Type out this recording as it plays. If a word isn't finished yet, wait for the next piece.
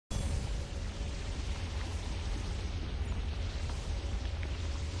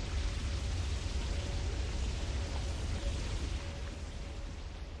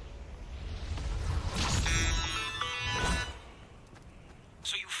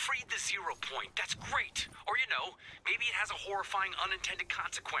0 point. That's great. Or, you know, maybe it has a horrifying unintended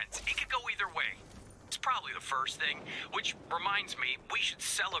consequence. It could go either way. It's probably the first thing, which reminds me, we should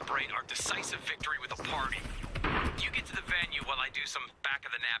celebrate our decisive victory with a party. You get to the venue while I do some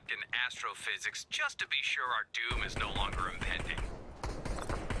back-of-the-napkin astrophysics, just to be sure our doom is no longer impending.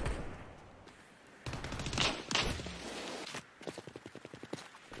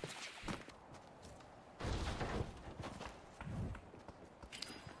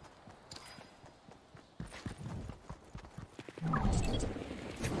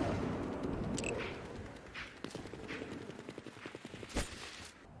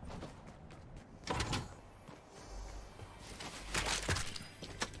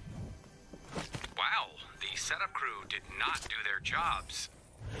 Setup crew did not do their jobs.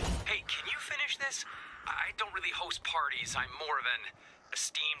 Hey, can you finish this? I don't really host parties. I'm more of an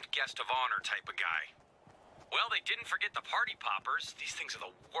esteemed guest of honor type of guy. Well, they didn't forget the party poppers. These things are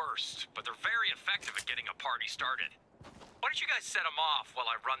the worst, but they're very effective at getting a party started. Why don't you guys set them off while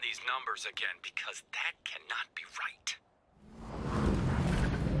I run these numbers again? Because that cannot be right.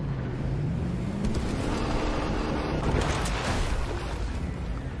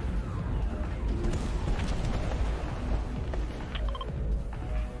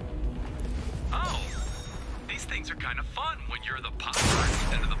 Things are kind of fun when you're the pop